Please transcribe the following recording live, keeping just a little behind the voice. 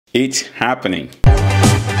It's happening.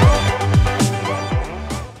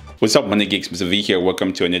 What's up, Money Geeks? Mr. V here.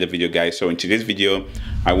 Welcome to another video, guys. So in today's video,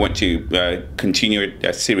 I want to continue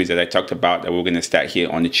that series that I talked about that we're going to start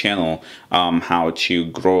here on the channel, how to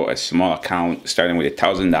grow a small account starting with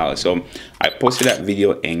 $1,000. So I posted that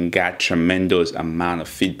video and got tremendous amount of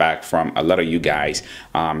feedback from a lot of you guys,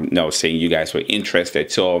 saying you guys were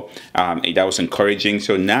interested. So that was encouraging.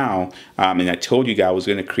 So now, and I told you guys I was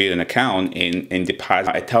going to create an account and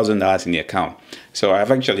deposit $1,000 in the account. So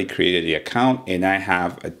I've actually created the account and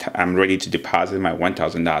I'm ready to deposit my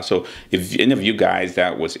 $1,000. So if any of you guys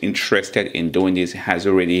that was interested in doing this has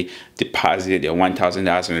already deposited their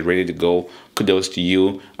 $1,000 and is ready to go, kudos to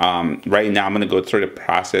you. Right now I'm going to go through the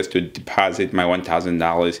process to deposit my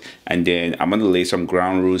 $1,000, and then I'm going to lay some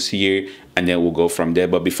ground rules here, and then we'll go from there.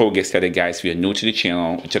 But before we get started, guys, if you're new to the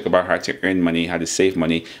channel, we talk about how to earn money, how to save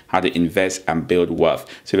money, how to invest and build wealth.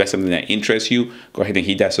 So if that's something that interests you, go ahead and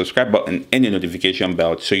hit that subscribe button and the notification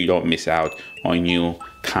bell so you don't miss out on new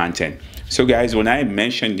content. So guys, when I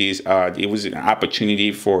mentioned this, it was an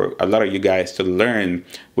opportunity for a lot of you guys to learn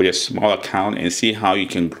with a small account and see how you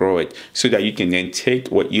can grow it, so that you can then take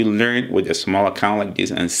what you learned with a small account like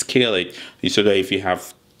this and scale it, so that if you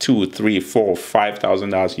have $2,000, $3,000, $4,000,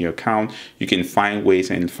 $5,000 in your account, you can find ways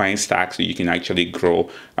and find stocks so you can actually grow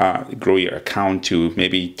your account to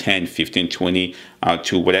maybe 10, 15, 20,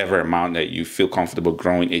 to whatever amount that you feel comfortable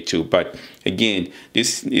growing it to. But again,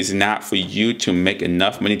 this is not for you to make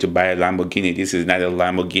enough money to buy a Lamborghini. This is not a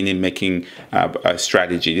Lamborghini making a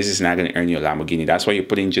strategy. This is not going to earn you a Lamborghini. That's why you're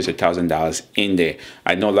putting just $1,000 in there.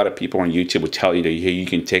 I know a lot of people on YouTube will tell you that you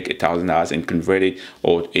can take $1,000 and convert it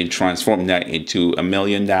and transform that into $1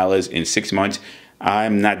 million in 6 months.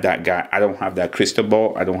 I'm not that guy. I don't have that crystal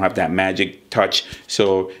ball. I don't have that magic touch.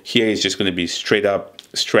 So here is just going to be straight up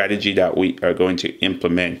strategy that we are going to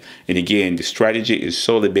implement. And again, the strategy is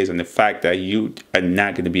solely based on the fact that you are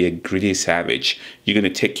not going to be a greedy savage. You're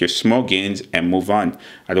going to take your small gains and move on.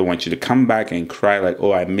 I don't want you to come back and cry like,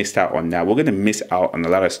 oh, I missed out on that. We're going to miss out on a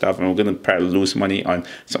lot of stuff, and we're going to probably lose money on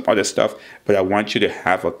some other stuff. But I want you to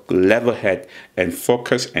have a level head and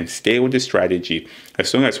focus and stay with the strategy.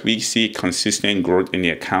 As long as we see consistent growth in the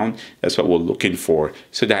account, that's what we're looking for,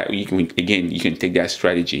 so that you can take that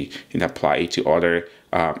strategy and apply it to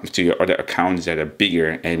your other accounts that are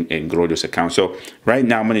bigger and grow those accounts. So right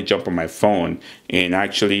now I'm going to jump on my phone and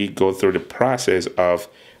actually go through the process of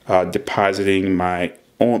depositing my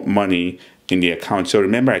own money in the account. So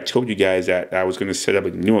remember, I told you guys that I was going to set up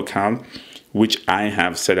a new account, which I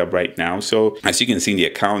have set up right now. So as you can see in the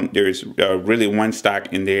account, there's really one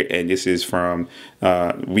stock in there, and this is from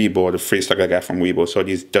WeBull, the free stock I got from WeBull. So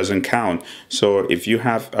this doesn't count. So if you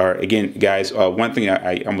have, again, guys, one thing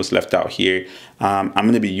I almost left out here, I'm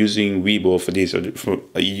going to be using WeBull for this. For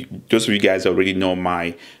those of you guys already know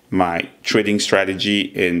my trading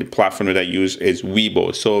strategy, and the platform that I use is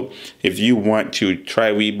WeBull. So if you want to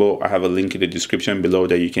try WeBull, I have a link in the description below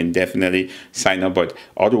that you can definitely sign up. But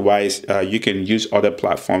otherwise, you can use other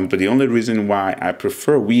platforms. But the only reason why I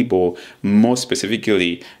prefer WeBull more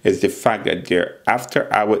specifically is the fact that their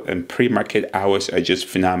after hour and pre-market hours are just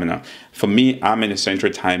phenomenal. For me, I'm in the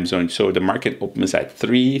Central Time Zone, so the market opens at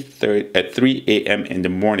 3 a.m. in the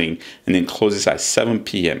morning and then closes at 7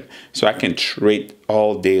 p.m. So I can trade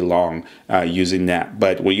all day long using that.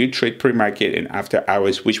 But when you trade pre-market and after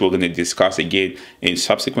hours, which we're going to discuss again in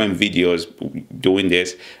subsequent videos doing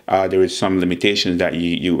this, there is some limitations that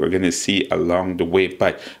you are going to see along the way.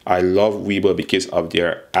 But I love WeBull because of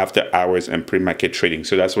their after hours and pre-market trading.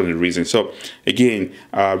 So that's one of the reasons. So again,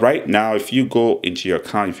 right now, if you go into your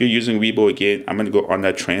account, if you're using WeBull, again, I'm going to go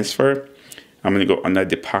under transfer. I'm going to go under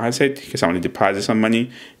deposit because I want to deposit some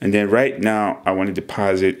money. And then right now, I want to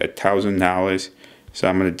deposit $1,000. So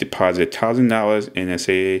I'm going to deposit $1,000 and I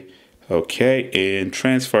say, okay, and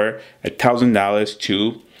transfer $1,000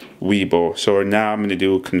 to WeBull. So now I'm going to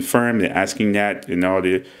do confirm. They're asking that and all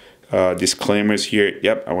the disclaimers here.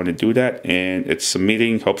 Yep, I want to do that, and it's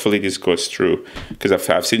submitting. Hopefully this goes through, because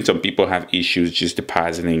I've seen some people have issues just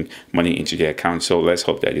depositing money into their account. So let's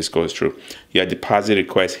hope that this goes through. Your deposit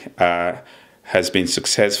request has been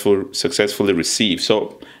successfully received.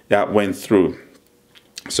 So that went through.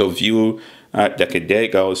 So view like a day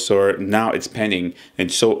ago, so now it's pending.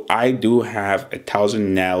 And so I do have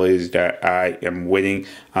 $1,000 that I am waiting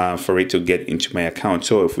for it to get into my account.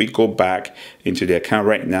 So if we go back into the account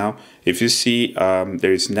right now, if you see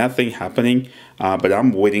there's nothing happening, but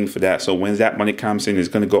I'm waiting for that. So when that money comes in, it's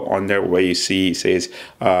going to go on there where you see it says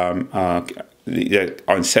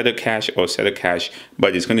on settle cash or settle cash,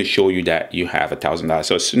 but it's going to show you that you have $1,000.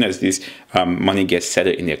 So as soon as this money gets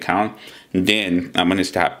settled in the account, then I'm going to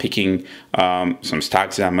start picking some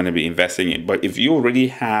stocks that I'm going to be investing in. But if you already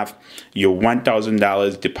have your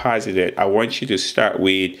 $1,000 deposited, I want you to start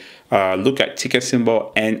with look at ticker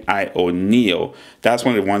symbol NEO. That's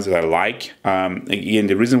one of the ones that I like. Again,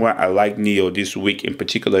 the reason why I like NEO this week in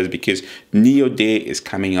particular is because NEO Day is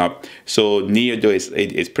coming up. So NEO Day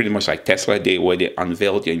is pretty much like Tesla Day, where they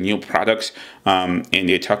unveil their new products and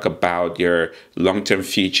they talk about their long-term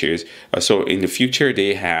features. So in the future,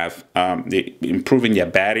 they have they improving their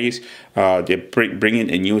batteries. They're bringing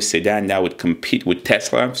a new sedan that would compete with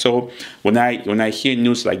Tesla. So when I hear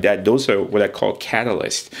news like that, those are what I call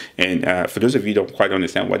catalysts. And for those of you who don't quite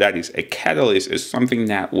understand what that is, a catalyst is something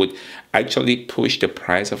that would actually push the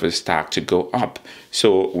price of a stock to go up.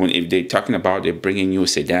 So if they're talking about they're bringing new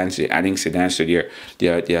sedans, they're adding sedans to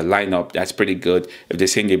their lineup, that's pretty good. If they're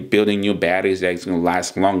saying they're building new batteries that's going to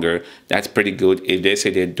last longer, that's pretty good. If they say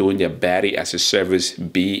they're doing their battery as a service,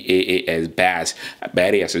 BAS,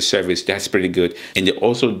 battery as a service, that's pretty good. And they're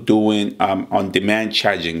also doing on-demand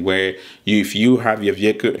charging, where if you have your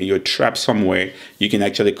vehicle and you're trapped somewhere, you can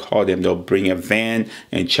actually call them. They'll bring a van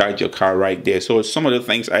and charge your car right there. So some of the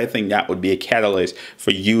things, I think that would be a catalyst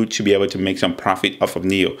for you to be able to make some profit off of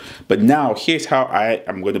NEO. But now here's how I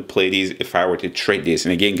am going to play these if I were to trade this.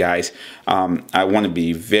 And again, guys, I want to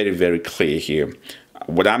be very, very clear here.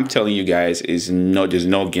 What I'm telling you guys is there's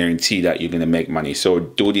no guarantee that you're going to make money. So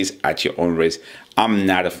do this at your own risk. I'm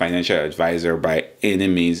not a financial advisor by any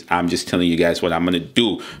means. I'm just telling you guys what I'm going to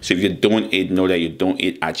do. So if you're doing it, know that you're doing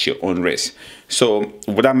it at your own risk. So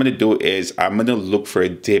what I'm going to do is I'm going to look for a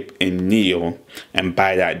dip in NEO and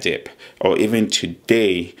buy that dip. Or even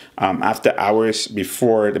today, after hours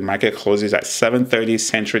before the market closes at 7:30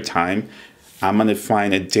 Central Time, I'm going to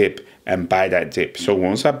find a dip and buy that dip. So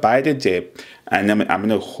once I buy the dip, and then I'm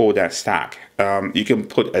going to hold that stock. You can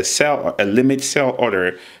put a limit sell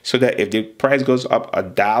order so that if the price goes up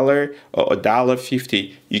 $1 or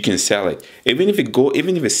 $1.50, you can sell it. Even if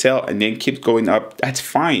it sell and then keeps going up, that's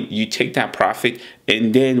fine. You take that profit,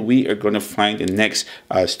 and then we are going to find the next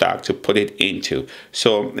stock to put it into.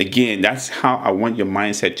 So again, that's how I want your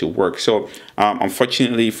mindset to work. So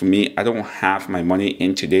unfortunately for me, I don't have my money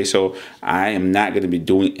in today, so I am not going to be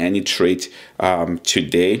doing any trades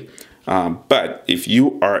today. But if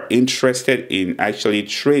you are interested in actually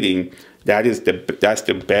trading, that's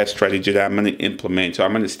the best strategy that I'm going to implement. So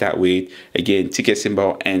I'm going to start with, again, ticker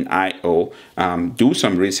symbol NIO. Do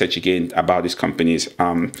some research again about these companies.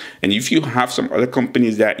 And if you have some other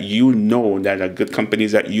companies that you know that are good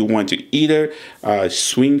companies that you want to either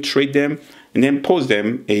swing trade them, and then post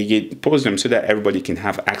them so that everybody can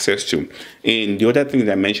have access to. And the other thing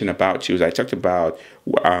that I mentioned about you is I talked about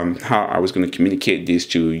how I was going to communicate this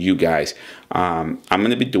to you guys. I'm going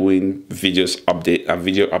to be doing video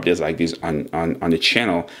updates like this on the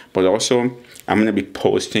channel, but also I'm going to be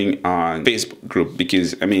posting on Facebook group,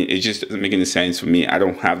 because I mean, it just doesn't make any sense for me. I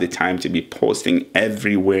don't have the time to be posting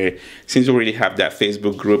everywhere since we already have that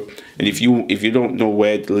Facebook group. And if you don't know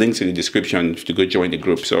where, the link's in the description to go join the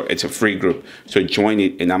group. So it's a free group, so join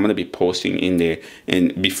it, and I'm going to be posting in there.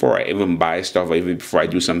 And before I even buy stuff, or even before I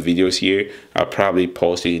do some videos here, I'll probably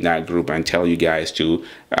post it in that group and tell you guys to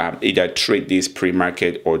either trade this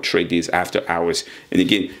pre-market or trade this after hours. And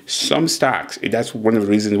again, some stocks, that's one of the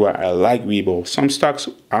reasons why I like WeBull. Some stocks,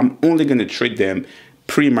 I'm only going to trade them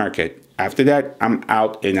pre-market. After that, I'm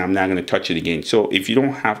out and I'm not going to touch it again. So if you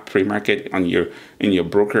don't have pre-market in your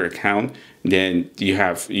broker account, then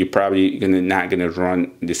you're probably not going to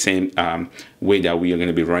run the same way that we are going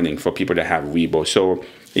to be running for people that have WeBull. So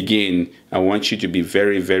again, I want you to be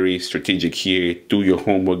very, very strategic here. Do your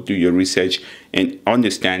homework, do your research, and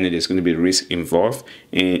understand that there's going to be risk involved,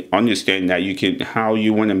 and understand that how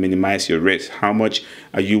you want to minimize your risk. How much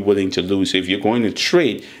are you willing to lose? So if you're going to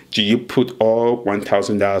trade, do you put all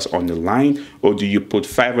 $1,000 on the line, or do you put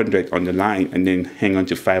 $500 on the line and then hang on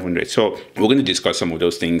to $500? So we're going to discuss some of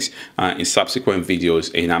those things in subsequent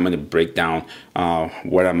videos, and I'm going to break down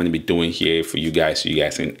what I'm going to be doing here for you guys, so you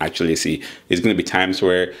guys can actually see. There's going to be times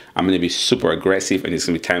where I'm going to be super aggressive, and there's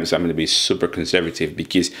going to be times I'm going to be super conservative,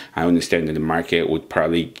 because I understand that the market would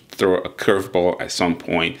probably throw a curveball at some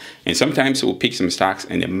point, and sometimes we'll pick some stocks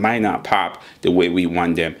and it might not pop the way we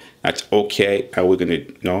want them. That's okay. We're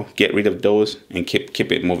gonna get rid of those and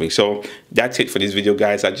keep it moving. So that's it for this video,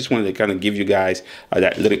 guys. I just wanted to kind of give you guys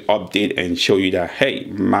that little update and show you that, hey,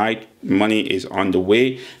 my money is on the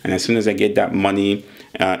way, and as soon as I get that money,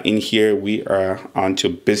 in here we are onto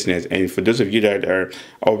business. And for those of you that are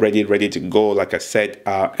already ready to go, like I said,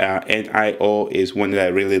 NIO is one that I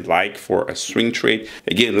really like for a swing trade.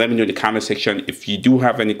 Again, let me know in the comment section if you do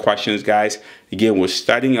have any questions, guys. Again, we're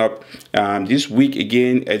starting up this week.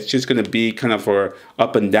 Again, it's just going to be kind of a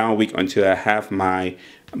up and down week until I have my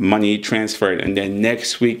money transferred, and then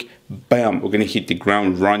next week, bam, we're gonna hit the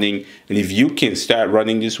ground running. And if you can start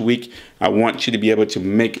running this week, I want you to be able to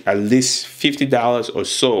make at least $50 or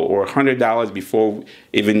so, or $100 before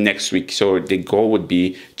even next week. So the goal would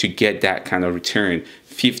be to get that kind of return,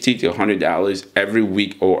 $50 to $100 every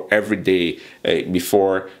week or every day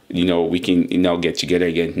before we can get together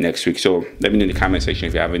again next week. So let me know in the comment section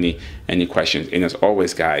if you have any questions. And as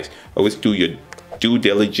always, guys, always do your due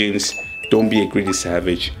diligence. Don't be a greedy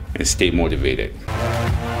savage, and stay motivated.